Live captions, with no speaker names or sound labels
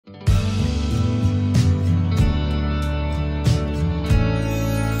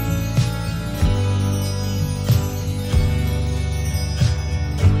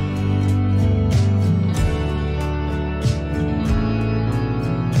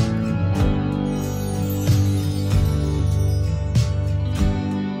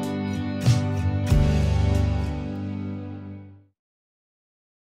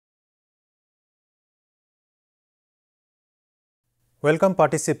Welcome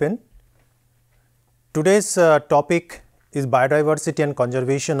participant. Today's topic is biodiversity and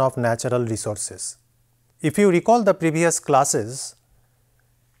conservation of natural resources. If you recall the previous classes,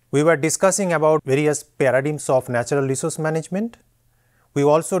 we were discussing about various paradigms of natural resource management. We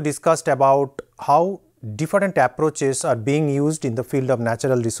also discussed about how different approaches are being used in the field of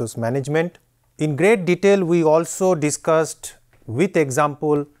natural resource management. In great detail, we also discussed with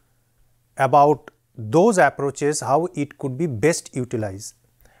example about those approaches, how it could be best utilized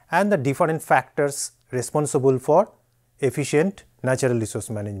and the different factors responsible for efficient natural resource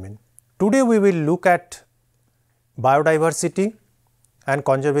management. Today we will look at biodiversity and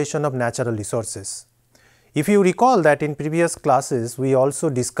conservation of natural resources. If you recall that in previous classes we also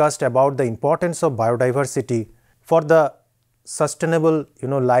discussed about the importance of biodiversity for the sustainable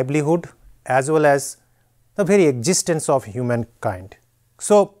livelihood as well as the very existence of humankind.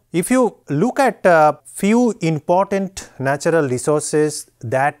 So, if you look at a few important natural resources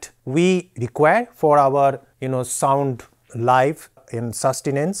that we require for our sound life and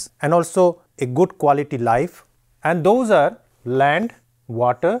sustenance and also a good quality life, and those are land,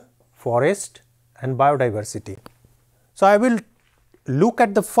 water, forest and biodiversity. So, I will look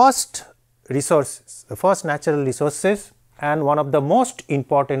at the first resources, the first natural resources, and one of the most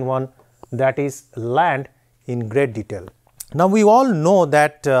important one, that is land, in great detail. Now, we all know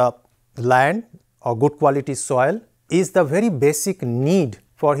that land or good quality soil is the very basic need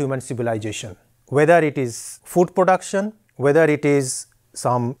for human civilization, whether it is food production, whether it is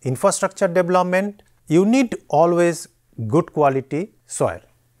some infrastructure development, you need always good quality soil,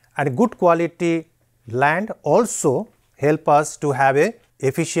 and good quality land also help us to have a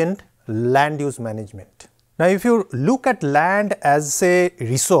efficient land use management. Now, if you look at land as a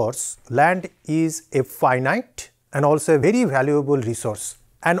resource, land is a finite and also a very valuable resource,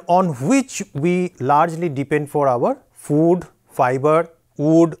 and on which we largely depend for our food, fiber,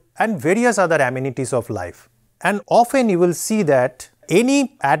 wood and various other amenities of life. And often you will see that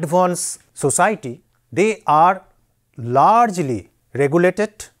any advanced society, they are largely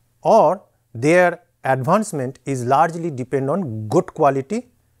regulated or their advancement is largely depend on good quality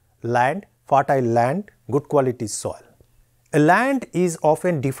land, fertile land, good quality soil. A land is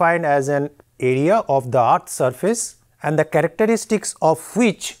often defined as an area of the earth's surface and the characteristics of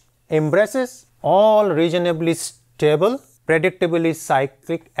which embraces all reasonably stable, predictably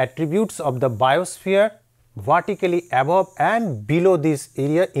cyclic attributes of the biosphere vertically above and below this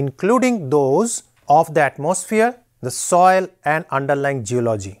area, including those of the atmosphere, the soil and underlying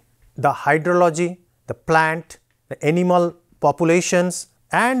geology, the hydrology, the plant, the animal populations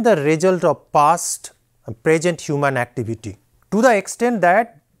and the result of past and present human activity, to the extent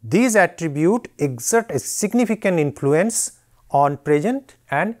that these attributes exert a significant influence on present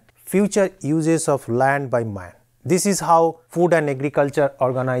and future uses of land by man. This is how Food and Agriculture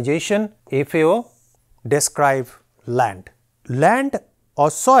Organization FAO describe land. Land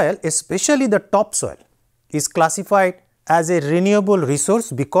or soil, especially the topsoil, is classified as a renewable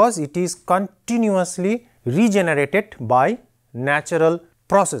resource because it is continuously regenerated by natural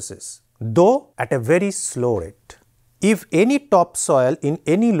processes, though at a very slow rate. If any topsoil in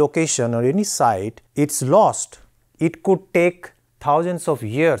any location or any site it's lost, it could take thousands of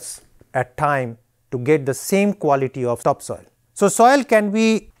years at time to get the same quality of topsoil. So, soil can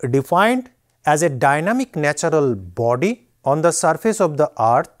be defined as a dynamic natural body on the surface of the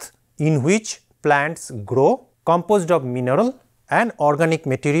earth in which plants grow, composed of mineral and organic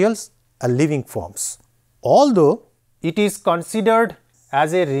materials and living forms. Although it is considered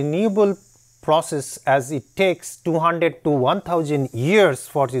as a renewable process as it takes 200 to 1000 years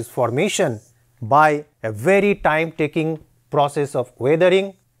for its formation by a very time taking process of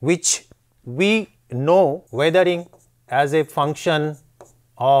weathering, which we know weathering as a function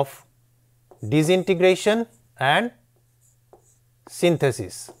of disintegration and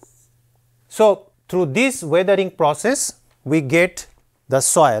synthesis. So, through this weathering process we get the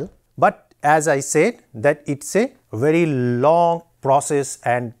soil, but as I said that it is a very long process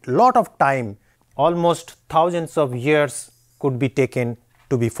and lot of time, almost thousands of years could be taken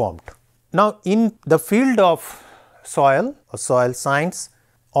to be formed. Now, in the field of soil or soil science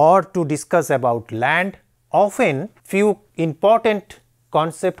or to discuss about land, often few important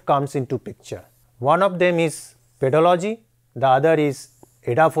concept comes into picture. One of them is pedology, the other is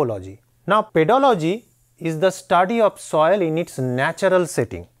edaphology. Now, pedology is the study of soil in its natural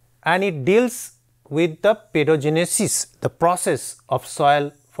setting and it deals with the pedogenesis, the process of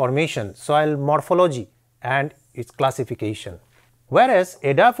soil formation, soil morphology and its classification. Whereas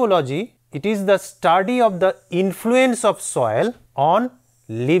edaphology, it is the study of the influence of soil on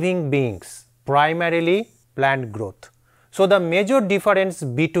living beings, primarily plant growth. So, the major difference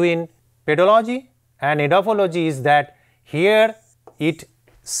between pedology and edaphology is that here it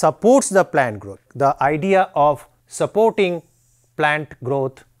supports the plant growth. The idea of supporting plant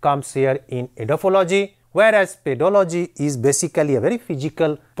growth comes here in edaphology, whereas pedology is basically a very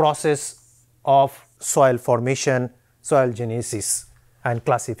physical process of soil formation, soil genesis and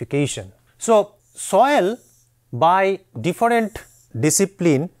classification. So, soil by different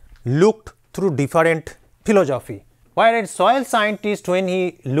discipline looked through different philosophy. Whereas soil scientist, when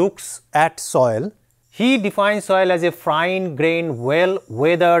he looks at soil, he defines soil as a fine grained, well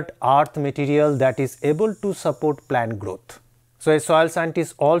weathered earth material that is able to support plant growth. So, a soil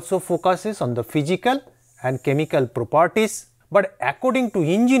scientist also focuses on the physical and chemical properties, but according to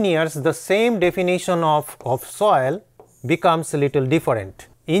engineers, the same definition of soil becomes a little different.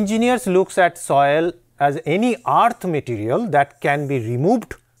 Engineers looks at soil as any earth material that can be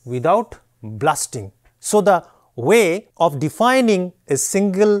removed without blasting. So, the way of defining a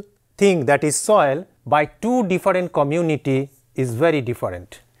single thing, that is soil, by two different community is very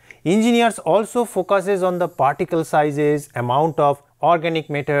different. Engineers also focuses on the particle sizes, amount of organic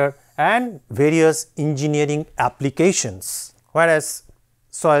matter and various engineering applications, whereas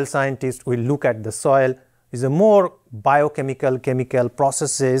soil scientists will look at the soil is a more biochemical, chemical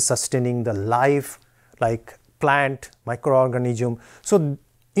processes sustaining the life like plant, microorganism. So,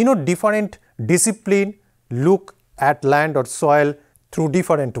 different discipline look at land or soil through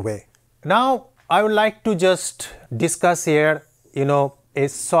different way. Now, I would like to just discuss here, a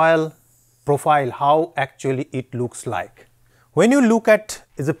soil profile, how actually it looks like. When you look at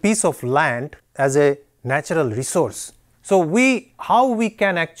a piece of land as a natural resource, so how we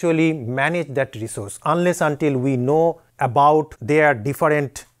can actually manage that resource unless until we know about their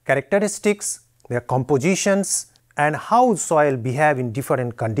different characteristics, their compositions and how soil behave in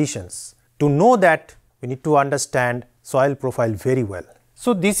different conditions. To know that, we need to understand soil profile very well.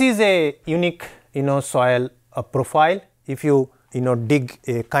 So, this is a unique soil profile. If you dig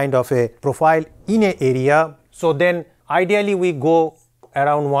a kind of a profile in a area, so then ideally we go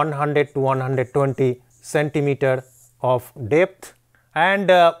around 100 to 120 centimeter of depth, and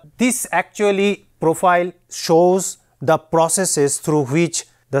this actually profile shows the processes through which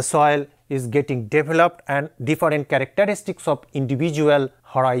the soil is getting developed and different characteristics of individual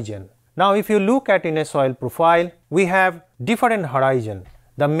horizon. Now, if you look at in a soil profile, we have different horizon.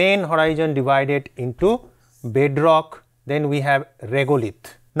 The main horizon divided into bedrock, then we have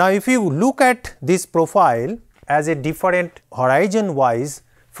regolith. Now, if you look at this profile as a different horizon wise,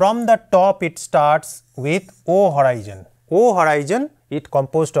 from the top it starts with O horizon. O horizon, it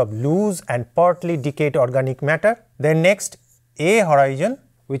composed of loose and partly decayed organic matter. Then next A horizon,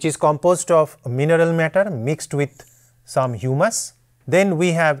 which is composed of mineral matter mixed with some humus. Then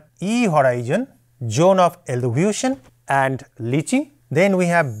we have E horizon, zone of eluviation and leaching. Then we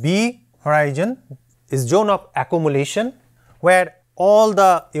have B horizon, is zone of accumulation, where all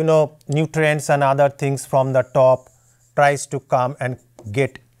the nutrients and other things from the top tries to come and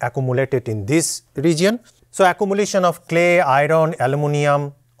get accumulated in this region. So, accumulation of clay, iron,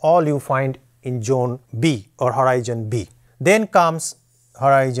 aluminum, all you find in zone B or horizon B. Then comes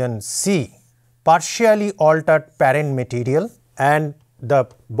horizon C, partially altered parent material, and the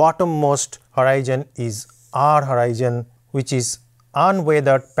bottommost horizon is R horizon, which is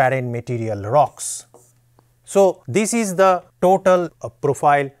unweathered parent material rocks. So, this is the total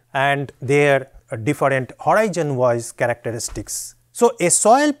profile and their different horizon wise characteristics. So, a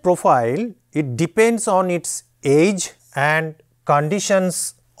soil profile, it depends on its age and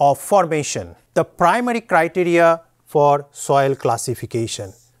conditions of formation, the primary criteria for soil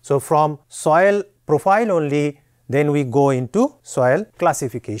classification. So, from soil profile only, then we go into soil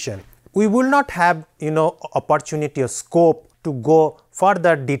classification. We will not have opportunity or scope to go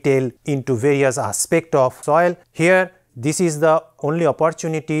further detail into various aspects of soil. Here, this is the only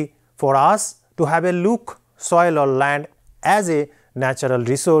opportunity for us to have a look soil or land as a natural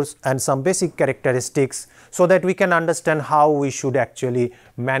resource and some basic characteristics, so that we can understand how we should actually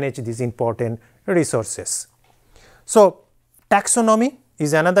manage these important resources. So, taxonomy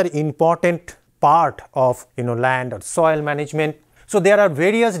is another important part of land or soil management. So, there are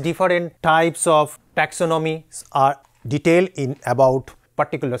various different types of taxonomies are detailed in about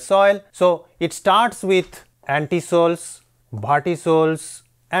particular soil. So, it starts with antisols, vertisols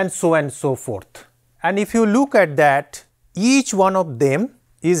and so forth. And if you look at that, each one of them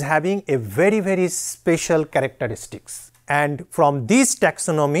is having a very special characteristics, and from this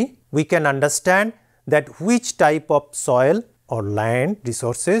taxonomy we can understand that which type of soil or land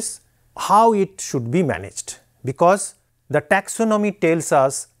resources, how it should be managed, because the taxonomy tells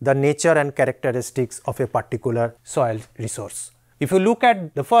us the nature and characteristics of a particular soil resource. If you look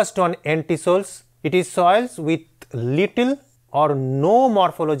at the first one, antisoils, it is soils with little or no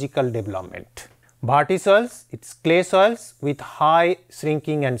morphological development. Vertisoils, it's clay soils with high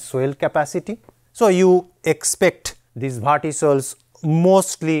shrinking and swell capacity. So you expect these vertisoils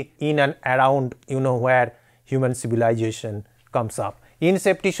mostly in and around where human civilization comes up.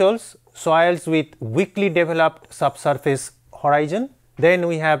 Inceptisoils, soils with weakly developed subsurface horizon. Then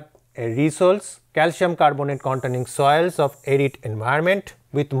we have resoils, calcium carbonate containing soils of arid environment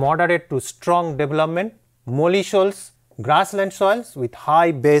with moderate to strong development. Molisols, grassland soils with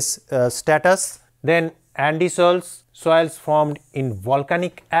high base status. Then andisols, soils formed in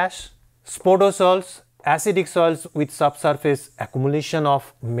volcanic ash. Spodosols, acidic soils with subsurface accumulation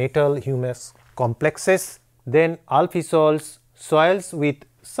of metal humus complexes. Then alphisols, soils with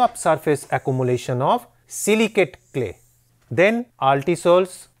subsurface accumulation of silicate clay. Then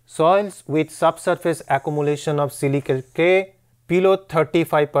altisols, soils with subsurface accumulation of silicate clay below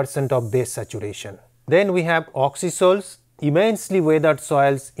 35% of base saturation. Then we have oxysols, immensely weathered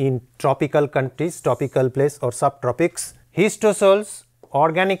soils in tropical countries, tropical place or subtropics. Histosols,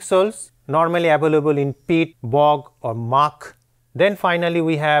 organic soils normally available in peat, bog or muck. Then finally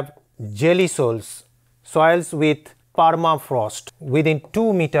we have jelly soils, soils with permafrost within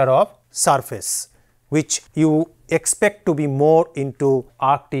 2 meter of surface, which you expect to be more into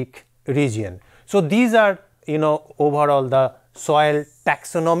Arctic region. So these are overall the soil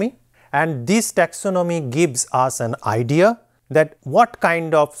taxonomy, and this taxonomy gives us an idea that what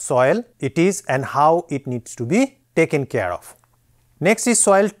kind of soil it is and how it needs to be taken care of. Next is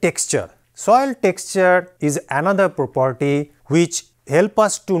soil texture. Soil texture is another property which help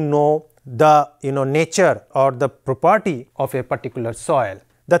us to know the nature or the property of a particular soil.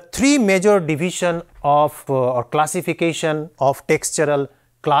 The three major division of or classification of textural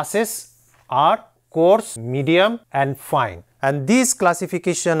classes are coarse, medium and fine, and these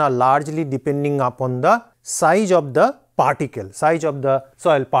classification are largely depending upon the size of the particle, size of the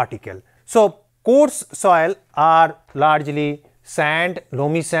soil particle. So coarse soil are largely sand,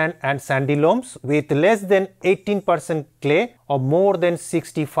 loamy sand and sandy loams with less than 18% clay or more than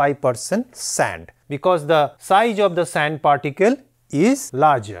 65% sand, because the size of the sand particle is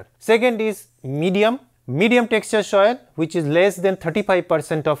larger. Second is medium texture soil, which is less than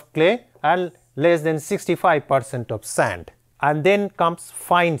 35% of clay and less than 65% of sand. And then comes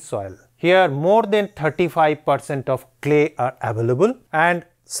fine soil. Here more than 35% of clay are available, and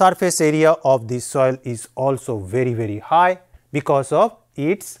surface area of this soil is also very high because of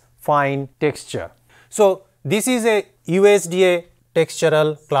its fine texture. So this is a USDA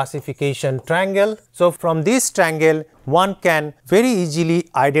textural classification triangle. So from this triangle one can very easily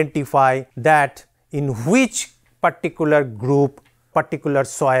identify that in which particular group particular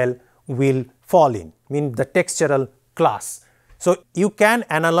soil will fall in, mean the textural class. So you can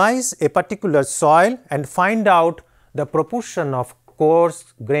analyze a particular soil and find out the proportion of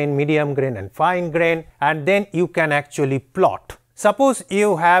coarse grain, medium grain and fine grain, and then you can actually plot. Suppose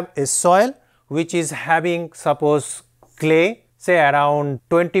you have a soil which is having suppose clay, say around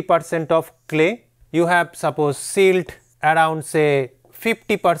 20% of clay, you have suppose silt around say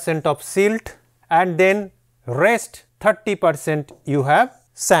 50% of silt, and then rest 30% you have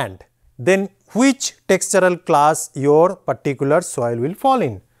sand. Then which textural class your particular soil will fall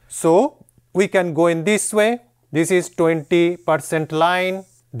in? So we can go in this way. This is 20% line,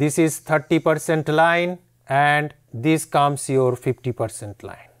 this is 30% line, and this comes your 50%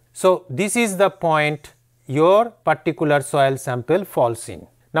 line. So this is the point your particular soil sample falls in.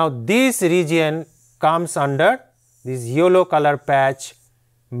 Now this region comes under this yellow color patch,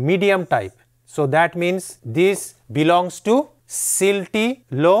 medium type. So that means this belongs to silty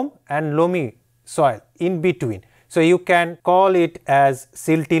loam and loamy soil in between. So you can call it as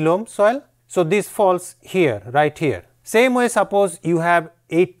silty loam soil. So this falls here, right here. Same way, suppose you have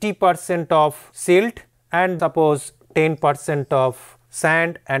 80% of silt and suppose 10% of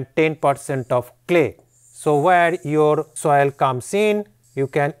sand and 10% of clay. So where your soil comes in, you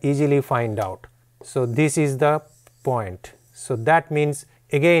can easily find out. So this is the point. So that means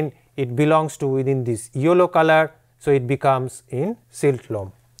again it belongs to within this yellow color, so it becomes in silt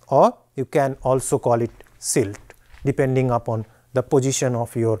loam, or you can also call it silt depending upon the position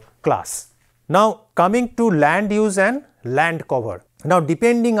of your class. Now coming to land use and land cover. Now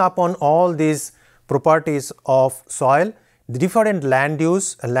depending upon all these properties of soil, the different land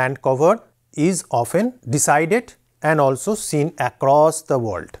use and land cover is often decided and also seen across the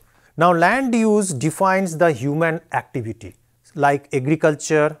world. Now land use defines the human activity like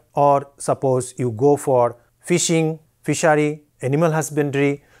agriculture, or suppose you go for fishing, fishery, animal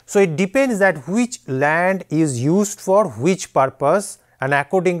husbandry. So, it depends that which land is used for which purpose, and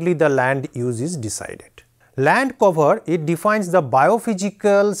accordingly the land use is decided. Land cover, it defines the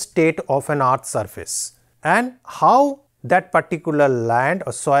biophysical state of an earth surface and how that particular land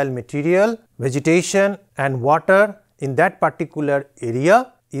or soil material, vegetation and water in that particular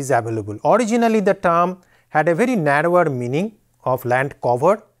area is available. Originally the term had a very narrower meaning of land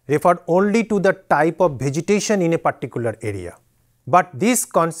cover, referred only to the type of vegetation in a particular area. But this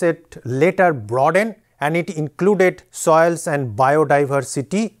concept later broadened and it included soils and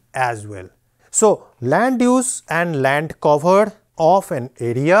biodiversity as well. So, land use and land cover of an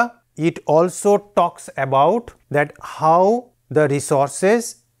area, it also talks about that how the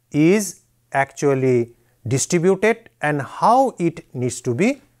resources is actually distributed and how it needs to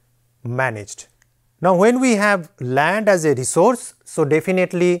be managed. Now, when we have land as a resource, so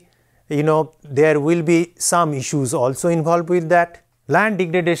definitely there will be some issues also involved with that. Land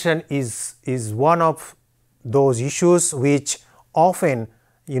degradation is one of those issues which often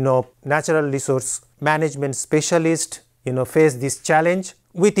natural resource management specialists face this challenge.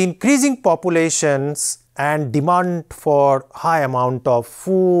 With increasing populations and demand for high amount of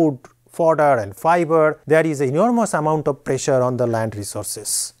food, fodder and fiber, there is an enormous amount of pressure on the land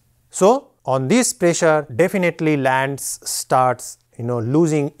resources. So, on this pressure, definitely lands starts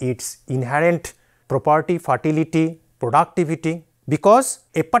losing its inherent property, fertility, productivity, because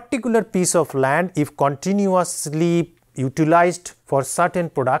a particular piece of land, if continuously utilized for certain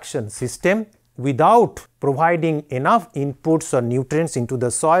production system without providing enough inputs or nutrients into the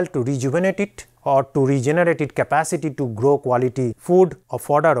soil to rejuvenate it or to regenerate its capacity to grow quality food or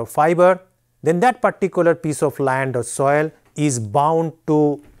fodder or fiber, then that particular piece of land or soil is bound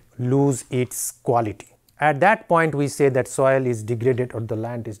to lose its quality. At that point, we say that soil is degraded or the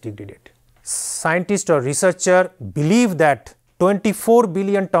land is degraded. Scientists or researchers believe that 24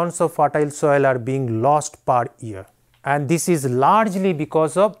 billion tons of fertile soil are being lost per year, and this is largely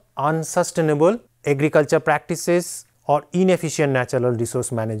because of unsustainable agriculture practices or inefficient natural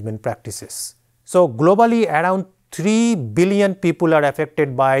resource management practices. So, globally around 3 billion people are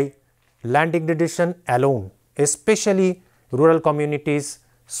affected by land degradation alone, especially rural communities,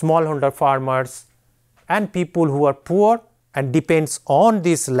 smallholder farmers and people who are poor and depends on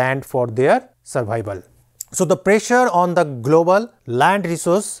this land for their survival. So, the pressure on the global land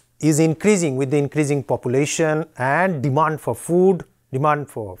resource is increasing with the increasing population and demand for food, demand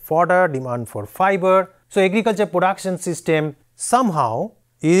for fodder, demand for fiber. So, agriculture production system somehow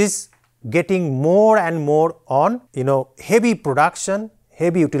is getting more and more on heavy production,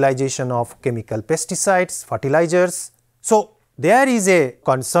 heavy utilization of chemical pesticides, fertilizers. So, there is a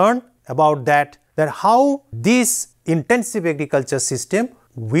concern about that how this intensive agriculture system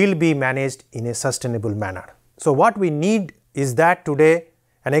will be managed in a sustainable manner. So, what we need is that today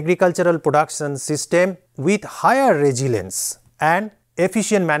an agricultural production system with higher resilience and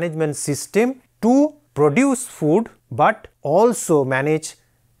efficient management system to produce food, but also manage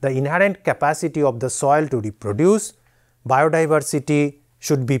the inherent capacity of the soil to reproduce. Biodiversity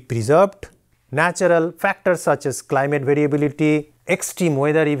should be preserved. Natural factors such as climate variability, extreme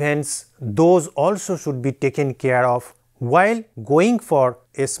weather events, those also should be taken care of while going for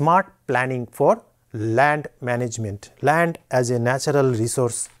a smart planning for land management. Land as a natural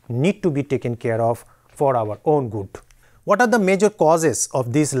resource need to be taken care of for our own good. What are the major causes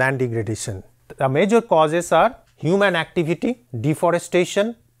of this land degradation? The major causes are human activity,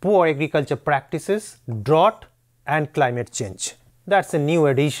 deforestation, poor agriculture practices, drought and climate change. That is a new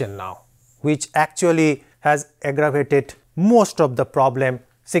addition now, which actually has aggravated most of the problem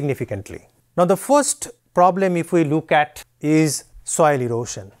significantly. Now, the first problem if we look at is soil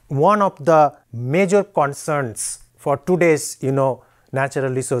erosion. One of the major concerns for today's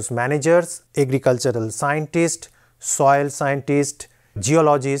natural resource managers, agricultural scientists, soil scientists,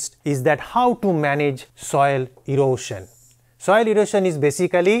 geologists is that how to manage soil erosion. Soil erosion is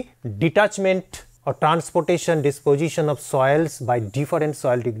basically detachment or transportation, disposition of soils by different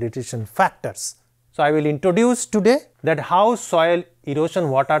soil degradation factors. So, I will introduce today that how soil erosion,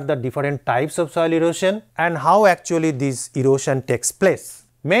 what are the different types of soil erosion and how actually this erosion takes place.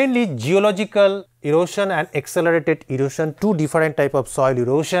 Mainly geological erosion and accelerated erosion, two different types of soil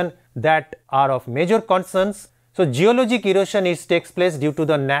erosion that are of major concerns. So, geologic erosion takes place due to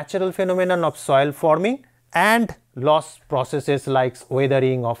the natural phenomenon of soil forming and loss processes like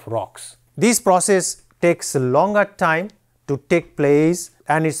weathering of rocks. This process takes a longer time to take place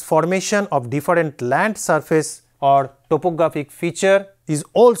and its formation of different land surface or topographic feature is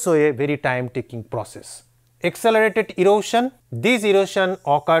also a very time taking process. Accelerated erosion, this erosion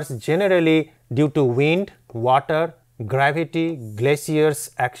occurs generally due to wind, water, gravity,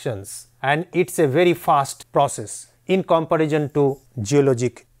 glaciers actions, and it's a very fast process in comparison to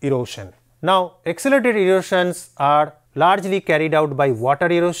geologic erosion. Now, accelerated erosions are largely carried out by water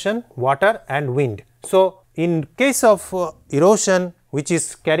erosion, water and wind. So, in case of erosion which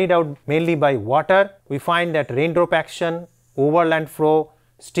is carried out mainly by water, we find that raindrop action, overland flow,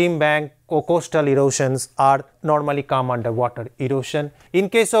 stream bank or coastal erosions are normally come under water erosion. In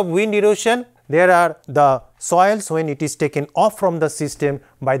case of wind erosion, there are the soils when it is taken off from the system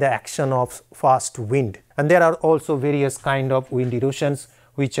by the action of fast wind, and there are also various kind of wind erosions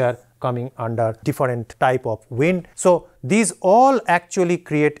which are coming under different type of wind. So, these all actually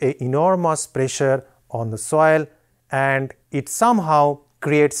create a enormous pressure on the soil, and it somehow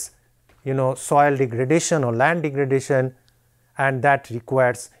creates soil degradation or land degradation, and that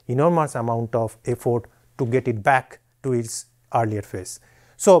requires enormous amount of effort to get it back to its earlier phase.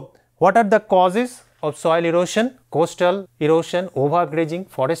 So, what are the causes of soil erosion? Coastal erosion, overgrazing,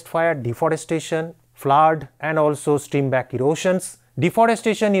 forest fire, deforestation, flood and also stream bank erosions.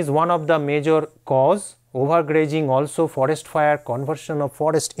 Deforestation is one of the major cause, overgrazing also, forest fire, conversion of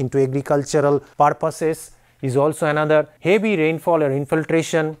forest into agricultural purposes is also another, heavy rainfall or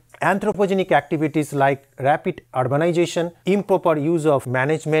infiltration, anthropogenic activities like rapid urbanization, improper use of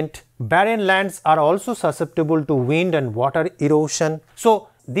management, barren lands are also susceptible to wind and water erosion. So,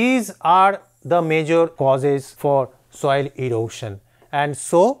 these are the major causes for soil erosion, and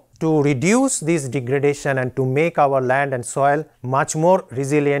so to reduce this degradation and to make our land and soil much more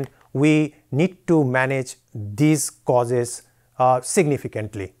resilient, we need to manage these causes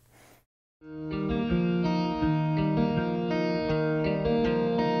significantly.